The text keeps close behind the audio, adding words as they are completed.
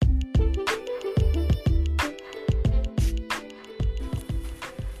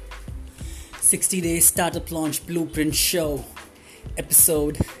60-day startup launch blueprint show,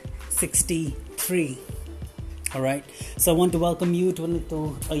 episode 63. All right, so I want to welcome you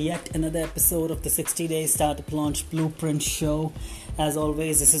to yet another episode of the 60-day startup launch blueprint show. As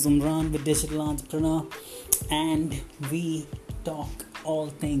always, this is Umran with Digital Entrepreneur, and we talk all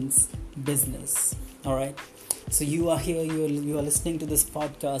things business. All right, so you are here, you are listening to this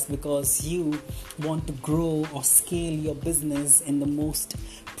podcast because you want to grow or scale your business in the most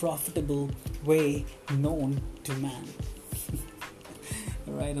profitable way known to man.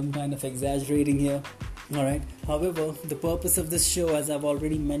 All right, I'm kind of exaggerating here. All right. However, the purpose of this show, as I've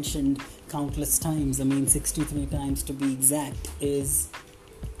already mentioned countless times, 63 times to be exact, is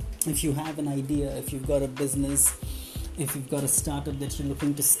if you have an idea, if you've got a business, if you've got a startup that you're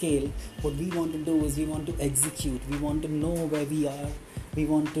looking to scale, what we want to do is we want to execute. We want to know where we are. We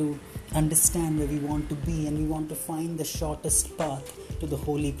want to understand where we want to be, and we want to find the shortest path to the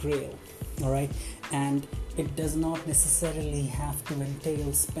Holy Grail. All right. And it does not necessarily have to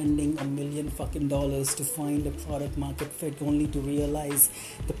entail spending $1 million to find a product market fit, only to realize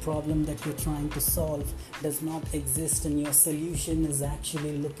the problem that you're trying to solve does not exist and your solution is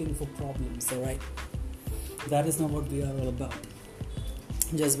actually looking for problems. All right. That is not what we are all about.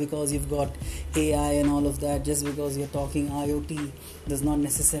 Just because you've got AI and all of that, just because you're talking IoT, does not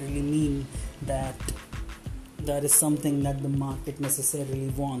necessarily mean that that is something that the market necessarily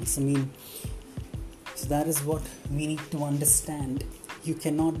wants. So that is what we need to understand. You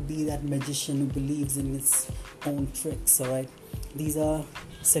cannot be that magician who believes in its own tricks, all right? These are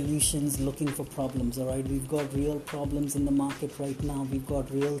solutions looking for problems, all right? We've got real problems in the market right now. We've got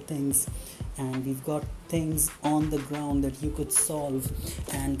real things, and we've got things on the ground that you could solve,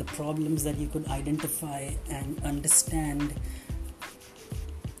 and the problems that you could identify and understand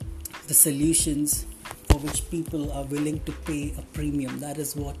the solutions for which people are willing to pay a premium. That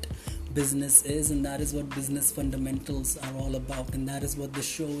is what business is, and that is what business fundamentals are all about, and that is what the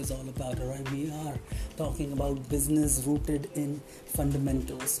show is all about. All right, we are talking about business rooted in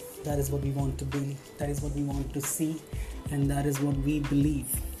fundamentals. That is what we want to be, that is what we want to see, and that is what we believe.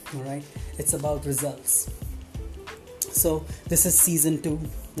 All right, it's about results. So this is season 2.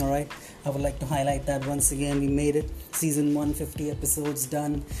 All right, I would like to highlight that once again. We made it. Season 1, 50 episodes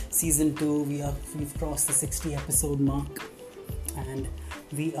done. Season 2, we've crossed the 60 episode mark, and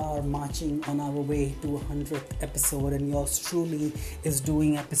we are marching on our way to 100th episode, and yours truly is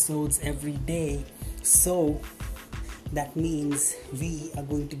doing episodes every day. So that means we are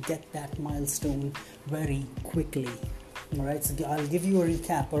going to get that milestone very quickly. All right, so I'll give you a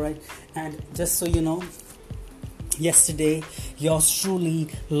recap. All right, and just so you know, yesterday yours truly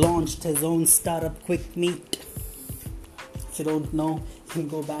launched his own startup quick meet. If you don't know, you can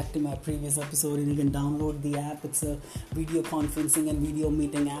go back to my previous episode and you can download the app. It's a video conferencing and video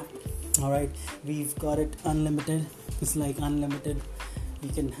meeting app. All right, we've got it unlimited. It's like unlimited. You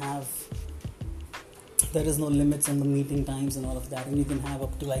can have, there is no limits on the meeting times and all of that, and you can have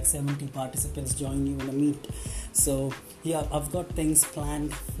up to like 70 participants join you in a meet. So yeah, I've got things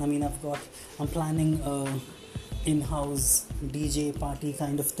planned. I'm planning in-house DJ party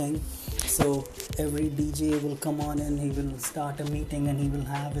kind of thing. So every DJ will come on and he will start a meeting, and he will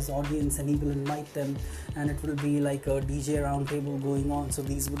have his audience and he will invite them, and it will be like a DJ roundtable going on. So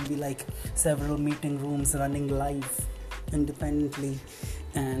these will be like several meeting rooms running live independently,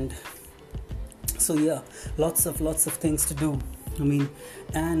 and so yeah, lots of things to do.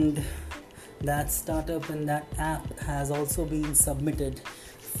 And that startup and that app has also been submitted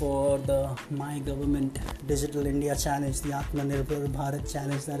for the My Government Digital India Challenge, the Atmanirbhar Bharat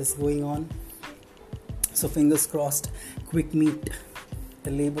Challenge that is going on. So fingers crossed, quick meet, the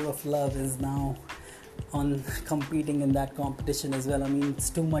labor of love, is now on competing in that competition as well. It's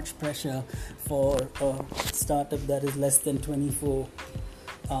too much pressure for a startup that is less than 24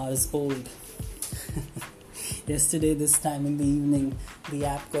 hours old. Yesterday, this time in the evening, the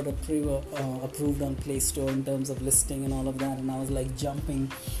app got approved on Play Store in terms of listing and all of that, and I was like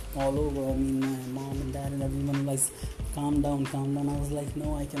jumping all over. My mom and dad and everyone was calm down. I was like,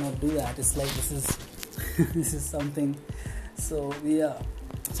 no, I cannot do that. It's like this is something. So yeah,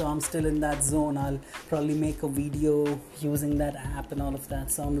 so I'm still in that zone. I'll probably make a video using that app and all of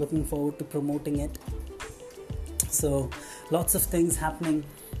that. So I'm looking forward to promoting it. So lots of things happening.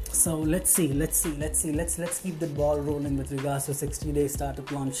 So let's keep the ball rolling with regards to 60-day startup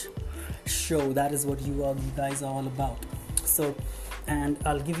launch show. That is what you guys are all about. So and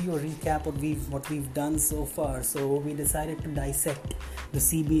I'll give you a recap of what we've done so far. So we decided to dissect the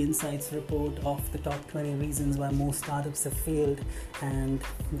CB Insights report of the top 20 reasons why most startups have failed, and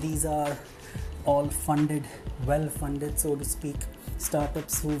these are all funded, well funded, so to speak,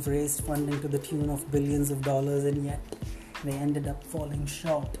 startups who've raised funding to the tune of billions of dollars, and yet they ended up falling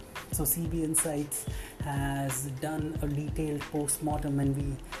short. So CB Insights has done a detailed post-mortem and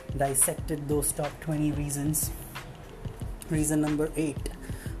we dissected those top 20 reasons. Reason number 8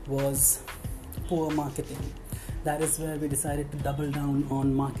 was poor marketing. That is where we decided to double down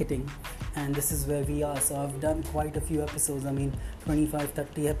on marketing, and this is where we are. So I've done quite a few episodes,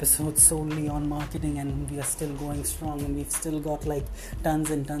 25-30 episodes solely on marketing, and we are still going strong, and we've still got like tons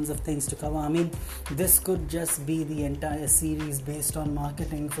and tons of things to cover. This could just be the entire series based on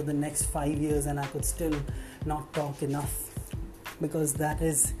marketing for the next 5 years, and I could still not talk enough, because that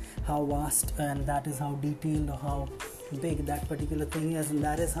is how vast and that is how detailed or how big that particular thing is, and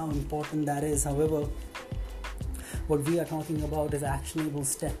that is how important that is. However, what we are talking about is actionable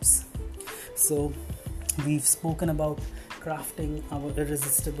steps. So we've spoken about crafting our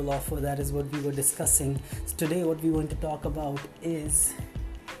irresistible offer. That is what we were discussing. So today what we're going to talk about is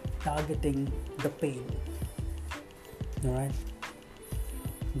targeting the pain. Alright,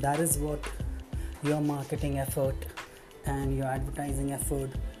 that is what your marketing effort and your advertising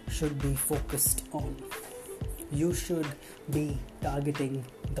effort should be focused on. You should be targeting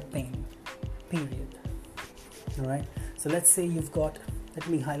the pain, period. Alright, so let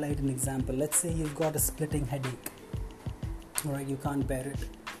me highlight an example. Let's say you've got a splitting headache. Alright, you can't bear it,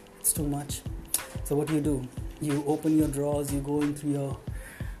 it's too much. So what do? You open your drawers, you go into your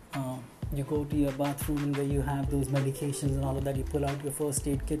you go to your bathroom where you have those medications and all of that. You pull out your first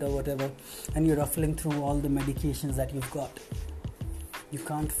aid kit or whatever, and you're ruffling through all the medications that you've got. You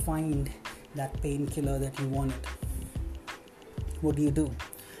can't find that painkiller that you wanted. What do?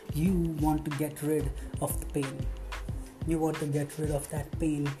 You want to get rid of the pain. You want to get rid of that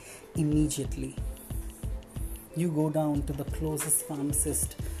pain immediately. You go down to the closest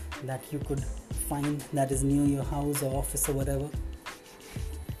pharmacist that you could find that is near your house or office or whatever,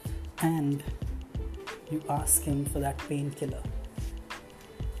 and you ask him for that painkiller.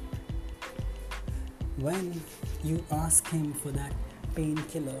 When you ask him for that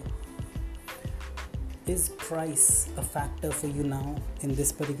painkiller, is price a factor for you now in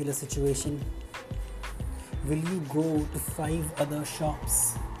this particular situation? Will you go to 5 other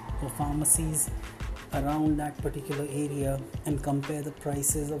shops or pharmacies around that particular area and compare the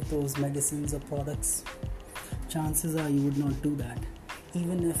prices of those medicines or products? Chances are you would not do that.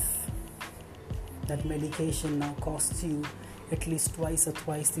 Even if that medication now costs you at least twice or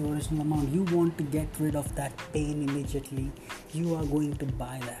thrice the original amount, you want to get rid of that pain immediately. You are going to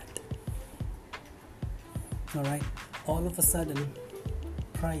buy that. Alright, all of a sudden,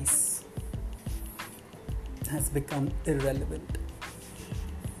 price has become irrelevant.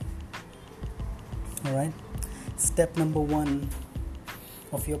 Alright, step number 1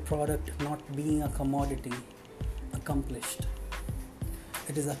 of your product not being a commodity accomplished.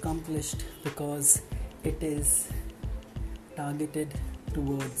 It is accomplished because it is targeted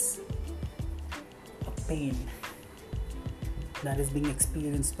towards a pain that is being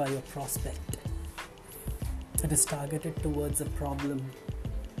experienced by your prospect. It is targeted towards a problem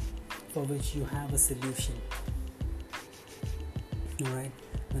for which you have a solution. Alright,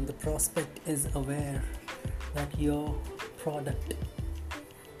 when the prospect is aware that your product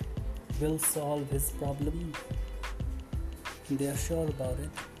will solve his problem and they are sure about it,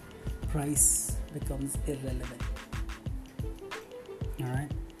 price becomes irrelevant.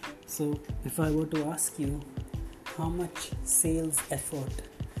 Alright, so if I were to ask you, how much sales effort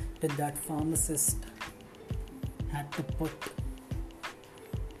did that pharmacist had to put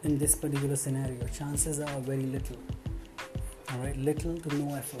in this particular scenario? Chances are very little. Alright, little to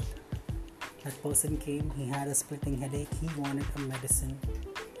no effort. That person came, he had a splitting headache, he wanted a medicine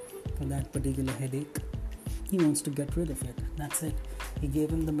for that particular headache. He wants to get rid of it. That's it. He gave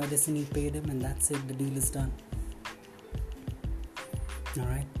him the medicine, he paid him, and that's it. The deal is done.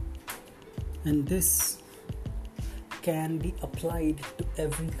 Alright, and this can be applied to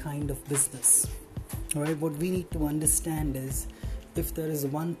every kind of business. Alright, what we need to understand is, if there is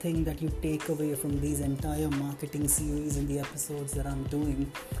one thing that you take away from these entire marketing series and the episodes that I'm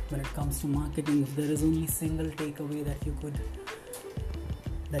doing when it comes to marketing, if there is only single takeaway that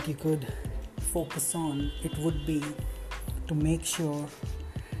you could focus on, it would be to make sure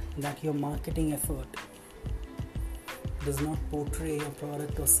that your marketing effort does not portray your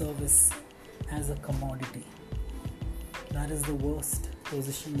product or service as a commodity. That is the worst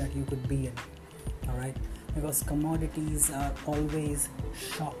position that you could be in. Alright, because commodities are always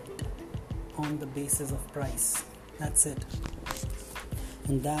shopped on the basis of price. That's it.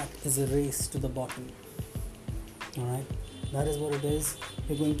 And that is a race to the bottom. Alright, that is what it is.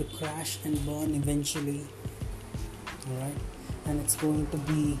 You're going to crash and burn eventually. Alright, and it's going to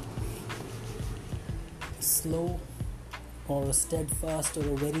be a slow or a steadfast or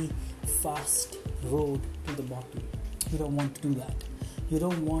a very fast road to the bottom. You don't want to do that. You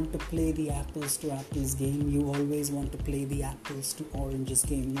don't want to play the apples to apples game. You always want to play the apples to oranges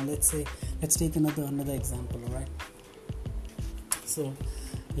game. Now let's take another example, alright? So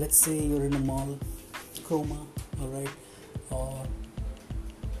let's say you're in a mall, Chroma, alright, or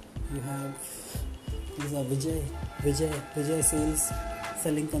you have these are Vijay Sales,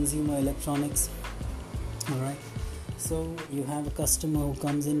 selling consumer electronics, alright. So you have a customer who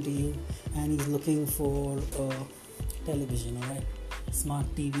comes into you and he's looking for a television, alright, smart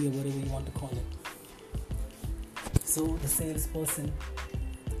TV or whatever you want to call it. So the salesperson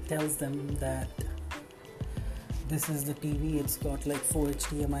tells them that this is the TV, it's got like 4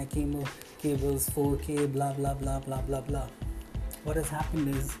 HDMI cables, 4K, blah blah blah blah blah blah. What has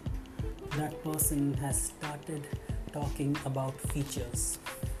happened is that person has started talking about features.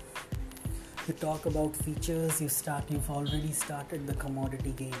 You talk about features, you've already started the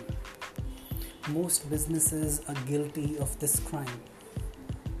commodity game. Most businesses are guilty of this crime.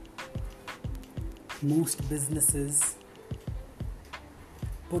 Most businesses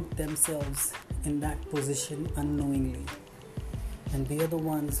put themselves in that position unknowingly, and they are the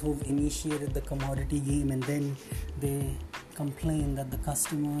ones who've initiated the commodity game, and then they complain that the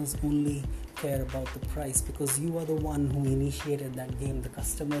customers only care about the price, because you are the one who initiated that game. The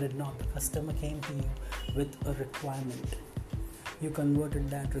customer did not. The customer came to you with a requirement. You converted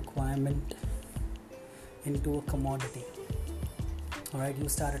that requirement into a commodity. Alright, you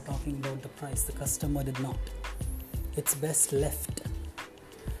started talking about the price. The customer did not. It's best left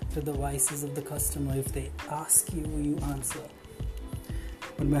to the vices of the customer. If they ask you, you answer.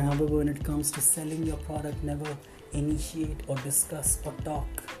 But however, when it comes to selling your product, never initiate or discuss or talk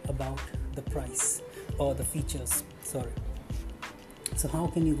about the price or the features. So how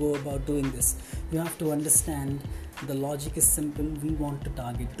can you go about doing this? You have to understand the logic is simple. We want to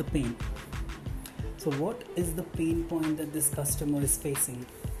target the pain. So what is the pain point that this customer is facing?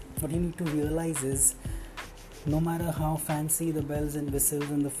 What you need to realize is, no matter how fancy the bells and whistles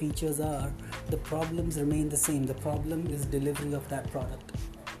and the features are, the problems remain the same. The problem is delivery of that product,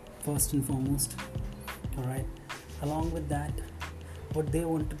 first and foremost. Alright. Along with that, what they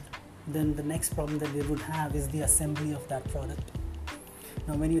want to, then the next problem that they would have is the assembly of that product.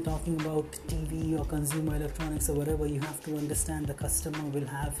 Now when you're talking about TV or consumer electronics or whatever, you have to understand the customer will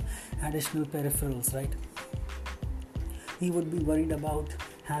have additional peripherals, right? He would be worried about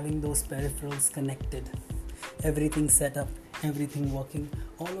having those peripherals connected, everything set up, everything working.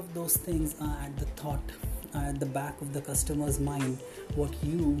 All of those things are at the back of the customer's mind. What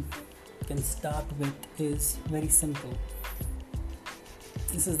you can start with is very simple.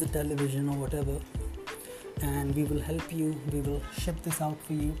 This is the television or whatever, and we will help you. We will ship this out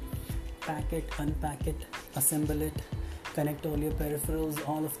for you, pack it, unpack it, assemble it, connect all your peripherals,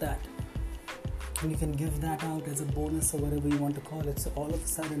 all of that, and you can give that out as a bonus or whatever you want to call it. So all of a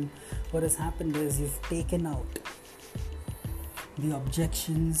sudden what has happened is you've taken out the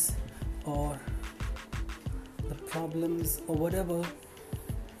objections or the problems or whatever,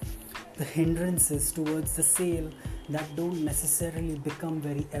 the hindrances towards the sale that don't necessarily become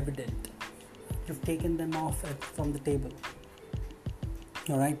very evident. You've taken them off from the table.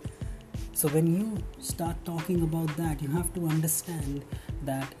 Alright. So when you start talking about that, you have to understand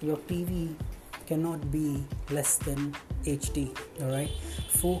that your TV cannot be less than HD. Alright.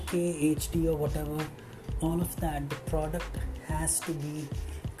 4K, HD or whatever, all of that, the product has to be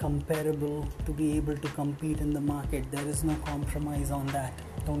comparable to be able to compete in the market. There is no compromise on that.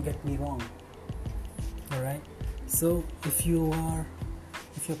 Don't get me wrong. Alright. So if your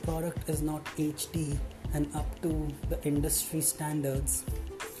product is not HD and up to the industry standards,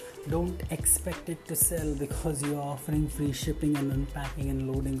 don't expect it to sell because you are offering free shipping and unpacking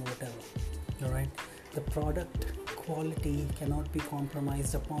and loading or whatever. Alright. The product quality cannot be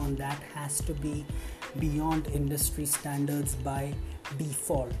compromised upon. That has to be beyond industry standards by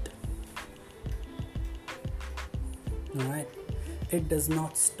default. Alright. It does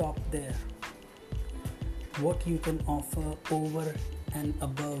not stop there. What you can offer over and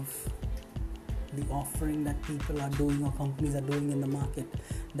above the offering that people are doing or companies are doing in the market,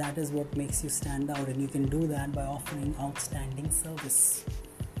 that is what makes you stand out, and you can do that by offering outstanding service.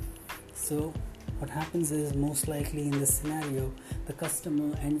 So What happens is, most likely in this scenario, the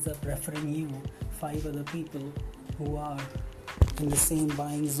customer ends up referring you 5 other people who are in the same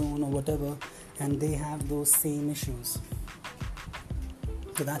buying zone or whatever, and they have those same issues.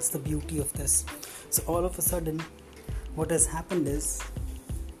 So that's the beauty of this. So all of a sudden, what has happened is,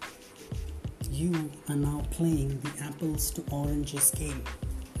 you are now playing the apples to oranges game.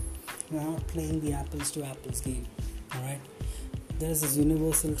 You are not playing the apples to apples game. Alright? There is this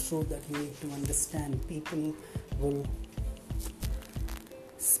universal truth that you need to understand. People will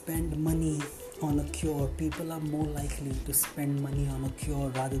spend money on a cure. People are more likely to spend money on a cure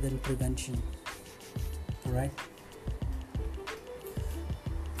rather than prevention. Alright?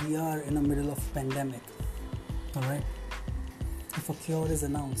 We are in the middle of pandemic. Alright? If a cure is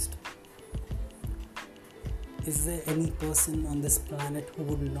announced, is there any person on this planet who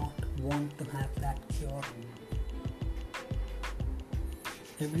would not want to have that cure?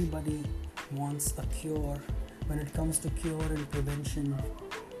 Everybody wants a cure. When it comes to cure and prevention,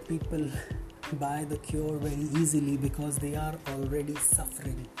 people buy the cure very easily because they are already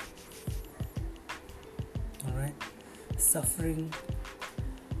suffering. Alright? Suffering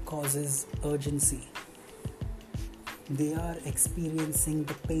causes urgency. They are experiencing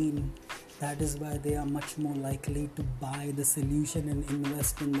the pain. That is why they are much more likely to buy the solution and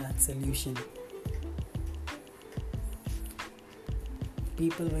invest in that solution.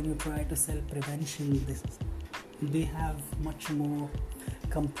 People, when you try to sell prevention, they have much more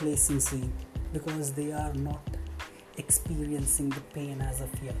complacency because they are not experiencing the pain as of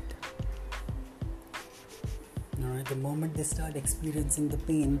yet. Alright, the moment they start experiencing the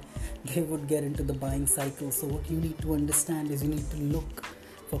pain, they would get into the buying cycle. So what you need to understand is, you need to look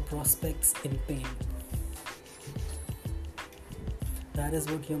for prospects in pain. That is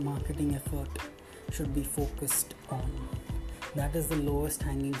what your marketing effort should be focused on. That is the lowest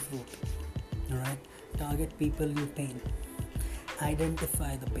hanging fruit. Alright? Target people in pain.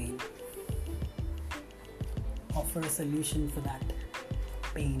 Identify the pain. Offer a solution for that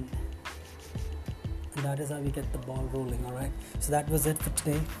pain. And that is how we get the ball rolling. Alright? So that was it for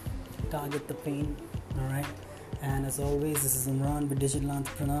today. Target the pain. Alright? And as always, this is Imran with Digital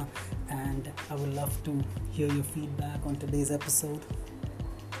Entrepreneur, and I would love to hear your feedback on today's episode.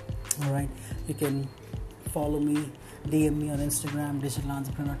 Alright, you can follow me, DM me on Instagram, Digital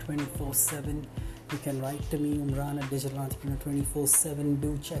Entrepreneur 24/7. You can write to me, Imran at Digital Entrepreneur 24/7.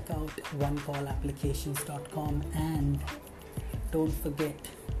 Do check out onecallapplications.com, and don't forget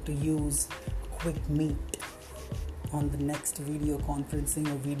to use Quick Meet on the next video conferencing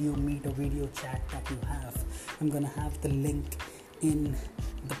or video meet or video chat that you have. I'm going to have the link in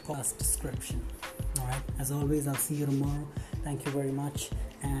the post description. Alright, as always, I'll see you tomorrow. Thank you very much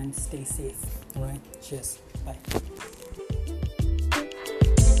and stay safe. Alright, cheers. Bye.